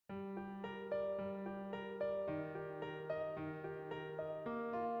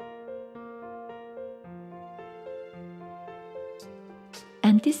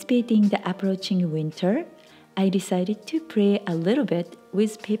Anticipating the approaching winter, I decided to play a little bit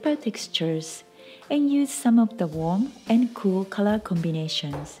with paper textures and use some of the warm and cool color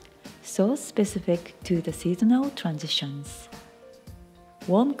combinations, so specific to the seasonal transitions.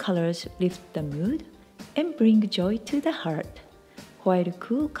 Warm colors lift the mood and bring joy to the heart, while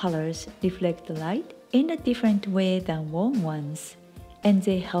cool colors reflect the light in a different way than warm ones, and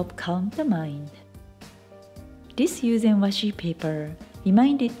they help calm the mind. This Yuzen Washi paper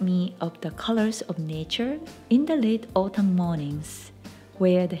reminded me of the colors of nature in the late autumn mornings,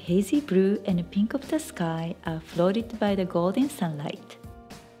 where the hazy blue and pink of the sky are flooded by the golden sunlight.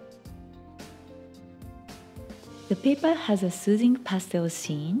 The paper has a soothing pastel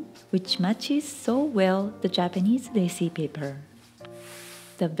sheen, which matches so well the Japanese lacy paper.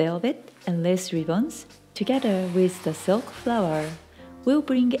 The velvet and lace ribbons, together with the silk flower, will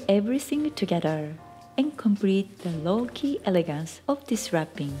bring everything together and complete the low-key elegance of this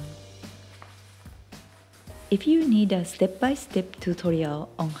wrapping. If you need a step-by-step tutorial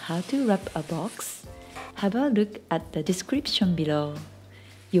on how to wrap a box, have a look at the description below.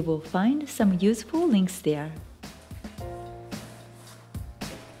 You will find some useful links there.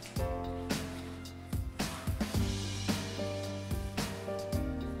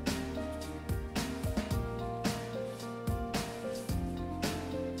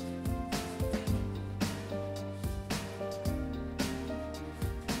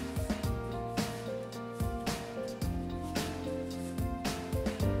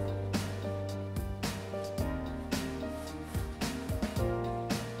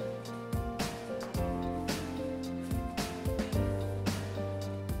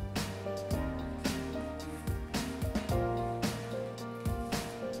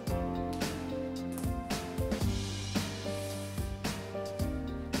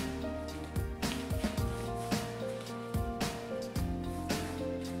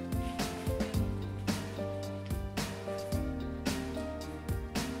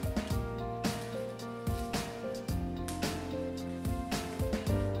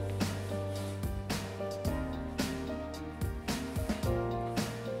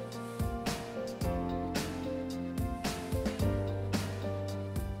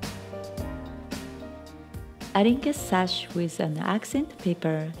 Adding a sash with an accent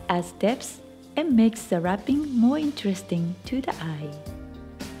paper adds depth and makes the wrapping more interesting to the eye.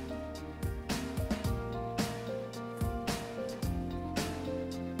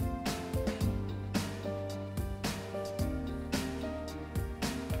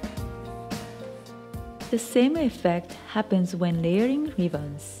 The same effect happens when layering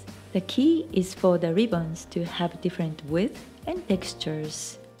ribbons. The key is for the ribbons to have different width and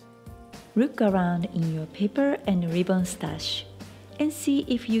textures. Look around in your paper and ribbon stash and see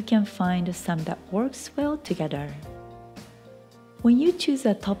if you can find some that works well together. When you choose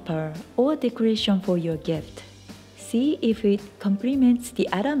a topper or decoration for your gift, see if it complements the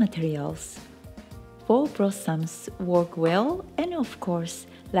other materials. Faux blossoms work well and of course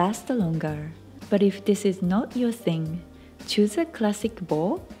last longer. But if this is not your thing, choose a classic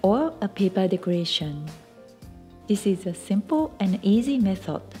bow or a paper decoration. This is a simple and easy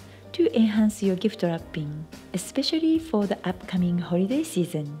method to enhance your gift wrapping, especially for the upcoming holiday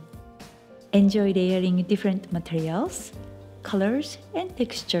season. Enjoy layering different materials, colors, and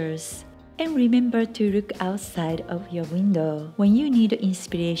textures. And remember to look outside of your window when you need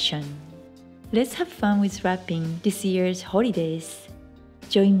inspiration. Let's have fun with wrapping this year's holidays.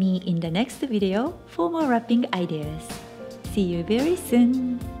 Join me in the next video for more wrapping ideas. See you very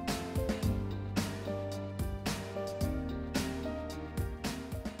soon!